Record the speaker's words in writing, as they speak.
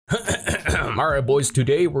Alright boys,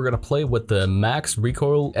 today we're gonna play with the max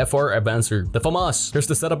recoil FR advancer, the Famas. Here's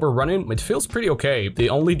the setup we're running. It feels pretty okay.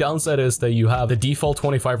 The only downside is that you have the default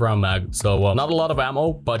 25 round mag. So not a lot of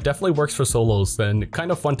ammo, but definitely works for solos and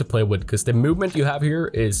kind of fun to play with because the movement you have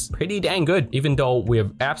here is pretty dang good. Even though we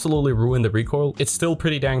have absolutely ruined the recoil, it's still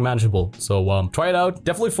pretty dang manageable. So try it out.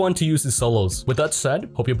 Definitely fun to use in solos. With that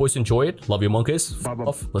said, hope you boys enjoy it. Love you monkeys.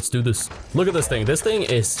 Let's do this. Look at this thing. This thing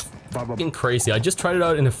is fucking crazy. I just tried it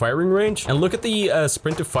out in the firing range and look at the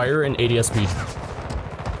sprint to fire and ADS speed.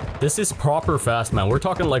 This is proper fast, man. We're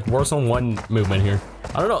talking like Warzone 1 movement here.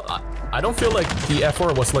 I don't know. I don't feel like the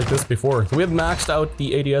FR was like this before. We have maxed out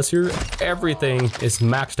the ADS here. Everything is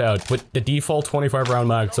maxed out with the default 25 round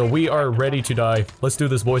mag. So we are ready to die. Let's do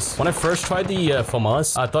this, boys. When I first tried the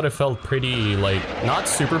Famas, I thought it felt pretty like not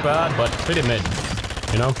super bad, but pretty mid,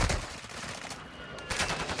 you know?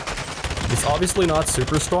 It's obviously not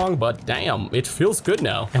super strong, but damn, it feels good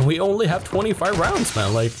now. And we only have 25 rounds,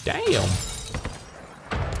 man. Like, damn.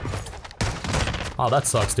 Oh, that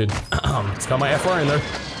sucks, dude. It's got my FR in there.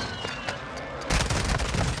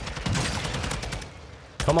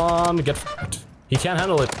 Come on, get f***ed. He can't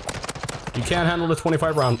handle it. You can't handle the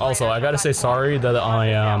 25 round. Also, I gotta say sorry that I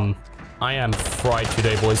am fried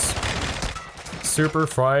today, boys. Super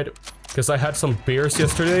fried. Because I had some beers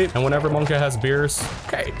yesterday, and whenever monke has beers,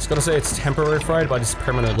 okay, just gonna say it's temporary fried, but it's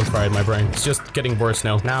permanently fried in my brain. It's just getting worse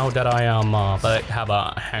now. Now that I am, that I have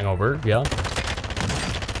a hangover, yeah.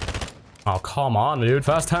 Oh, come on, dude.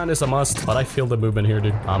 Fast hand is a must, but I feel the movement here,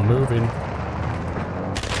 dude. I'm moving.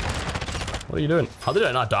 What are you doing? How did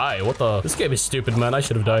I not die? What the? This game is stupid, man. I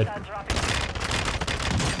should have died.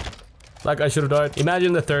 That guy should have died.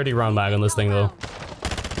 Imagine the 30 round mag on this thing, though.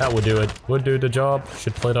 That would do it. Would do the job.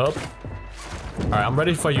 Should play it up. Alright, I'm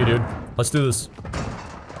ready to fight you, dude. Let's do this.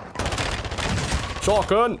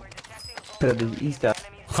 Shotgun!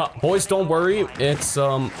 Huh, boys, don't worry. It's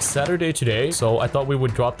Saturday today, so I thought we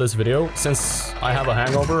would drop this video. Since I have a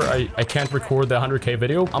hangover, I can't record the 100k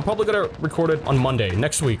video. I'm probably gonna record it on Monday,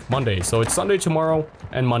 next week, Monday. So it's Sunday tomorrow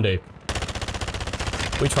and Monday.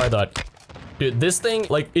 We tried that. Dude, this thing,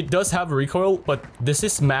 like, it does have recoil, but this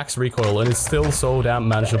is max recoil and it's still so damn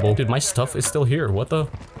manageable. Dude, my stuff is still here. What the?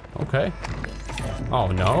 Okay. Oh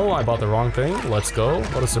no, I bought the wrong thing. Let's go.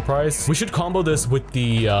 What a surprise. We should combo this with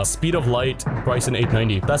the speed of light Bryson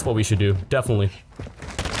 890. That's what we should do. Definitely.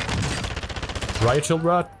 Riot shield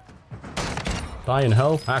rat. Die in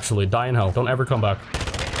hell. Actually, die in hell. Don't ever come back.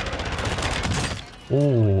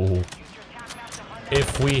 Ooh.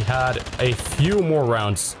 If we had a few more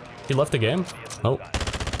rounds. He left the game? Nope.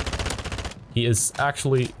 He is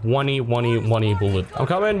actually 1E bullet. I'm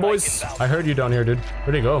coming, boys. I heard you down here, dude.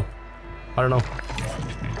 Where'd he go? I don't know.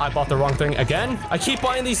 I bought the wrong thing again. I keep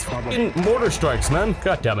buying these fucking mortar strikes, man.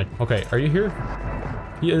 God damn it. Okay, are you here?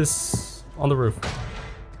 He is on the roof.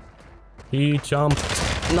 He jumped.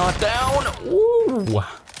 Not down. Ooh.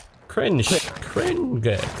 Cringe. Cringe.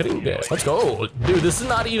 Let's go. Dude, this is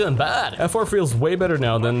not even bad. FR feels way better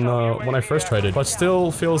now than when I first tried it, but still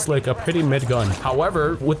feels like a pretty mid gun.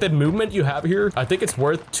 However, with the movement you have here, I think it's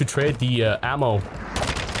worth to trade the ammo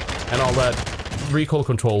and all that recoil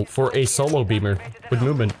control for a solo beamer with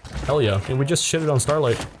movement. Hell yeah. And we just shitted on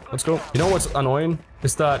Starlight. Let's go. You know what's annoying?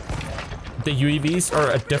 Is that the UAVs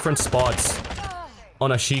are at different spots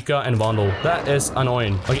on Ashika and Vandal. That is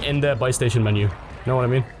annoying. Like in the buy station menu. You know what I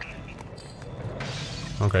mean?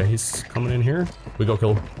 Okay, he's coming in here. We go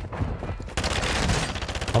kill him.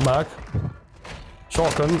 I'm back.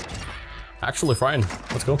 Shotgun. Actually frying.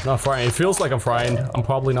 Let's go. Not frying. It feels like I'm frying. I'm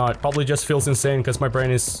probably not. Probably just feels insane because my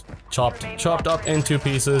brain is chopped up into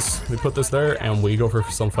pieces. We put this there and we go for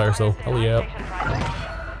some fire. So hell yeah.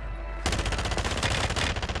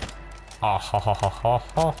 Ah ha ha ha ha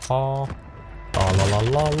ha ha. La la la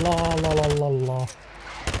la la la la la.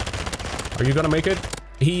 Are you gonna make it?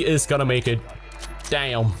 He is gonna make it.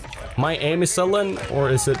 Damn. My aim is selling, or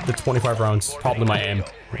is it the 25 rounds? Probably my aim.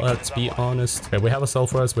 Let's be honest. Okay, we have a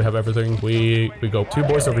self-res, we have everything. We go. Two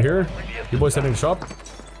boys over here. You boys heading to shop.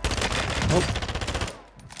 Oh.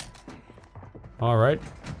 Alright.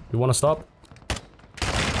 You wanna stop?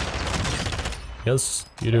 Yes,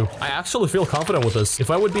 you do. I actually feel confident with this. If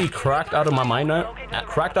I would be cracked out of my mind now,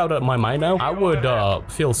 I would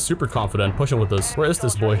feel super confident pushing with this. Where is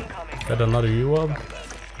this boy? Got another UAV.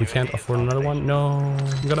 We can't afford another one. No,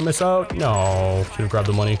 I'm gonna miss out. No, should have grabbed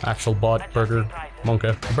the money. Actual bot, burger,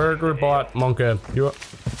 monke. Burger, bot, monke. You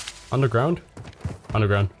underground?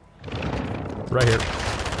 Underground. Right here.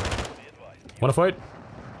 Wanna fight?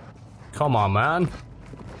 Come on, man.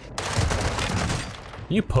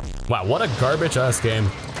 You put. Wow, what a garbage ass game.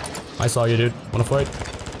 I saw you, dude. Wanna fight?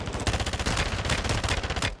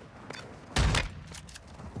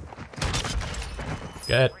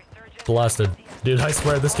 Get blasted. Dude, I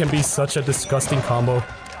swear this can be such a disgusting combo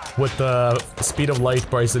with the speed of light,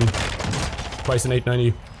 Bryson. Bryson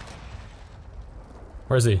 890.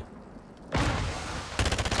 Where is he?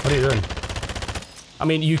 What are you doing? I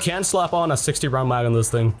mean, you can slap on a 60 round mag on this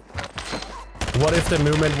thing. What if the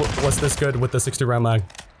movement was this good with the 60 round mag?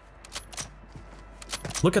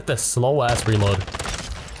 Look at this slow ass reload.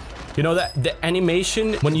 You know that the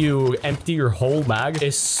animation when you empty your whole mag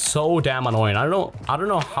is so damn annoying. I don't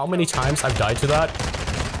know how many times I've died to that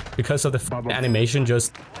because of the animation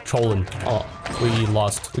just trolling. Oh, we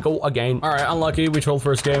lost. We go again. All right, unlucky. We trolled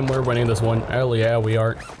first game. We're winning this one. Hell yeah, we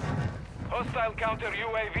are. Hostile counter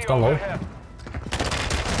UAV It's down low.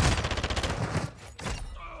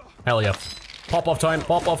 Hell yeah. Pop off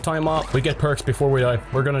time up. We get perks before we die.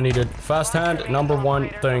 We're gonna need it. Fast hand,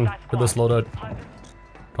 #1 thing for this loadout.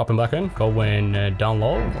 Dropping back in. Going down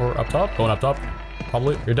low or up top. Going up top.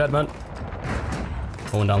 Probably. You're dead, man.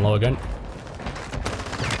 Going down low again.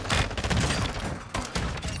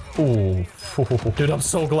 Ooh. Dude, I'm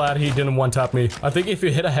so glad he didn't one-tap me. I think if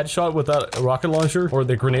you hit a headshot with that rocket launcher or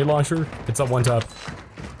the grenade launcher, it's a one-tap.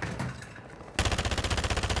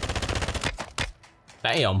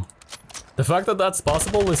 Damn. The fact that that's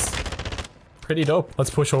possible is pretty dope. Let's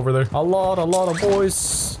push over there. A lot of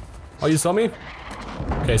boys. Oh, you saw me?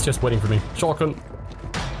 Okay, it's just waiting for me. Shotgun.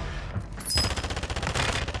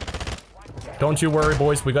 Don't you worry,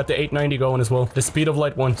 boys. We got the 890 going as well. The speed of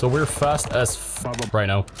light one. So we're fast as f right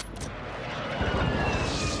now.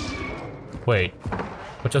 Wait.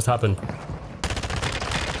 What just happened?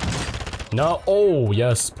 No. Oh,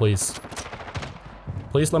 yes, please.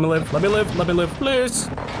 Please, let me live. Let me live. Let me live, please.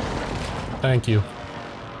 Thank you.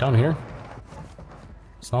 Down here.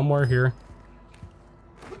 Somewhere here.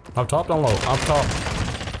 Up top, down low. Up top.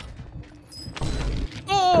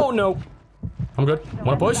 Oh, no. I'm good.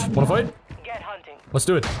 Wanna push? Wanna fight? Let's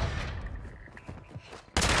do it.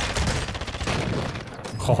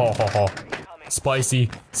 Ho ho ho ho. Spicy.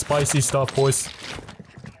 Spicy stuff, boys.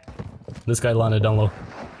 This guy landed down low.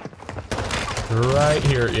 Right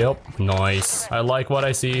here. Yep. Nice. I like what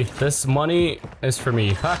I see. This money is for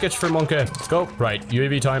me. Package for monke. Let's go. Right.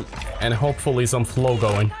 UAV time. And hopefully some flow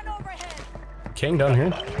going. King down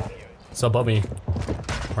here. It's above me.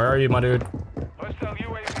 Where are you, my dude?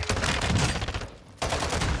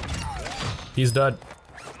 He's dead.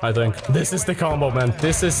 I think. This is the combo, man.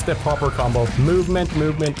 This is the proper combo. Movement,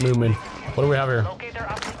 movement, movement. What do we have here?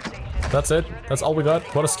 That's it. That's all we got.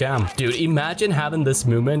 What a scam. Dude, imagine having this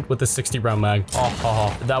movement with the 60 round mag.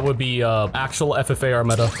 Oh, that would be actual FFAR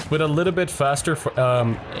meta. With a little bit faster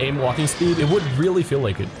aim walking speed, it would really feel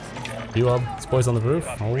like it. You up? This boy's on the roof.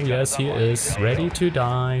 Oh, yes, he is. Ready to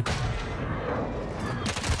die.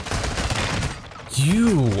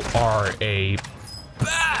 You are a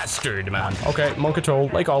bastard, man. Okay, monk control,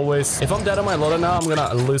 like always. If I'm dead on my loadout now, I'm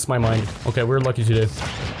gonna lose my mind. Okay, we're lucky today.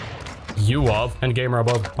 You up and gamer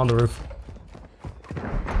above on the roof.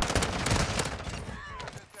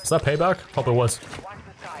 Is that payback? Hope it was.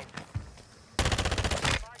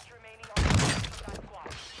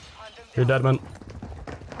 You're dead, man.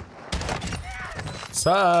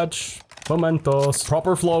 Saj. Momentos.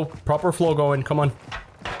 Proper flow going. Come on.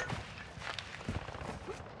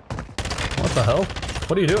 What the hell?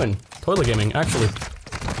 What are you doing? Toilet gaming, actually.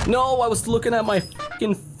 No, I was looking at my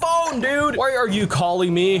fucking phone, dude. Why are you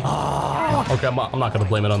calling me? Okay, I'm not gonna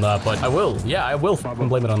blame it on that, but I will. Yeah, I will fucking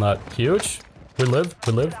blame it on that. Huge. We live.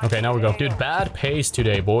 We live. Okay, now we go. Dude, bad pace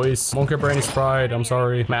today, boys. Monkey brain is fried. I'm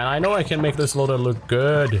sorry. Man, I know I can make this loader look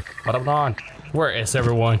good, but I'm not. Where is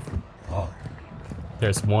everyone?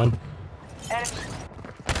 There's one.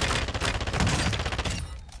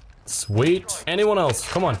 Sweet. Anyone else?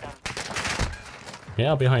 Come on.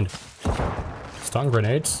 Yeah, behind. Stun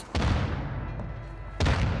grenades.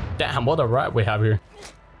 Damn, what a rat we have here.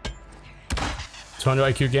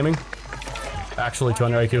 200 IQ gaming? Actually,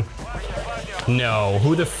 200 IQ. No,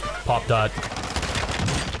 who the f popped that?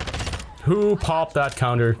 Who popped that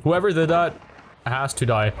counter? Whoever did that has to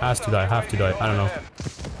die. Has to die. Have to die. I don't know.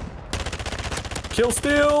 Kill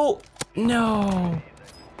steal! No.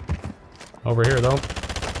 Over here, though.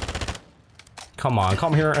 Come on,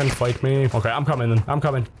 come here and fight me. Okay, I'm coming then. I'm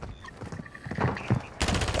coming.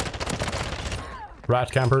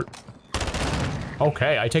 Rat camper.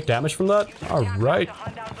 Okay, I take damage from that? Alright.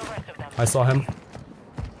 I saw him.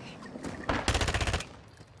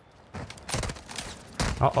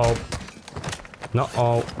 Uh-oh.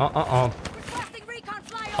 No-oh. Uh-uh-oh.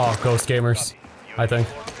 Oh, ghost gamers. I think.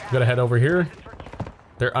 Gotta head over here.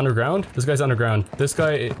 They're underground? This guy's underground. This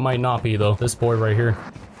guy might not be, though. This boy right here.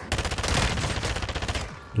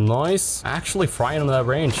 Nice. Actually frying him at that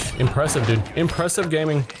range. Impressive, dude. Impressive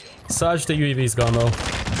gaming. Such the UAV's gone though.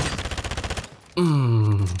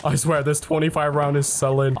 I swear this 25 round is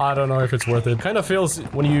solid. I don't know if it's worth it. Kind of feels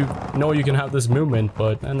when you know you can have this movement,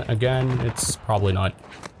 but then again, it's probably not.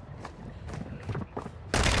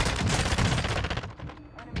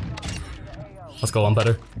 Let's go, I'm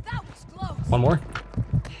better. One more.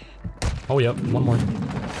 Oh, yep, one more.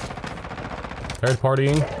 Third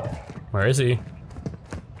partying. Where is he?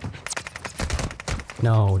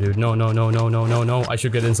 No, dude, no, no, no, no, no, no, no. I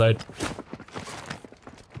should get inside.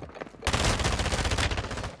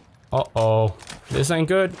 Uh-oh. This ain't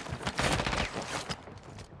good.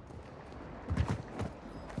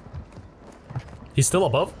 He's still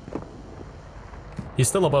above? He's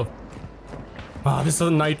still above. Ah, this is a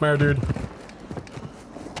nightmare, dude.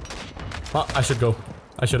 Ah, I should go.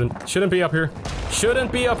 I shouldn't. Shouldn't be up here.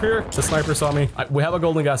 Shouldn't be up here. The sniper saw me. We have a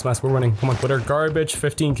golden gas mask. We're winning. Come on, with our garbage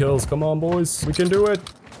 15 kills. Come on, boys. We can do it.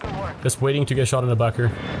 Just waiting to get shot in the back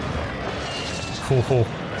here. Cool.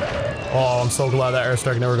 Oh, I'm so glad that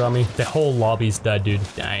airstrike never got me. The whole lobby's dead, dude.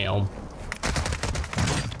 Damn.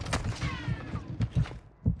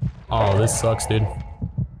 Oh, this sucks, dude.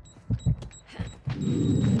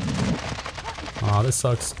 Oh, this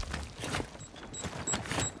sucks.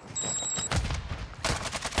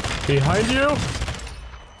 Behind you!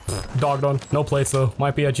 Dogged on. No plates, though.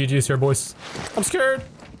 Might be at GG's here, boys. I'm scared!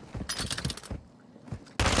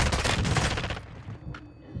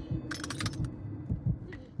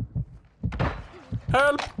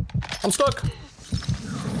 Help! I'm stuck!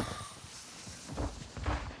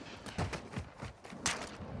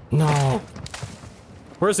 No!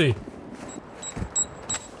 Where is he?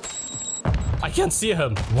 I can't see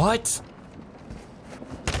him. What?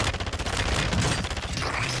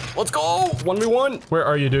 Let's go! 1v1. Where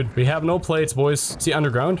are you, dude? We have no plates, boys. Is he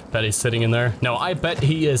underground? Bet he's sitting in there. No, I bet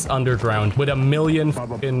he is underground with a million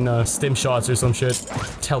fucking stim shots or some shit.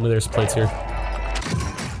 Tell me there's plates here.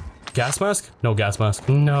 Gas mask? No gas mask.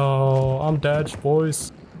 No, I'm dead,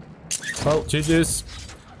 boys. Well, GG's.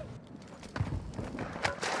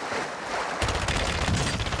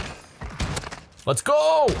 Let's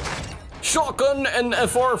go! Shotgun and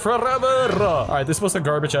F4 forever! Alright, this was a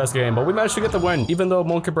garbage ass game, but we managed to get the win, even though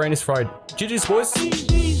Monkey Brain is fried. GG's, boys!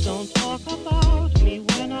 Please don't talk about me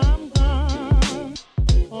when I'm gone.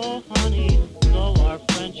 Oh, honey.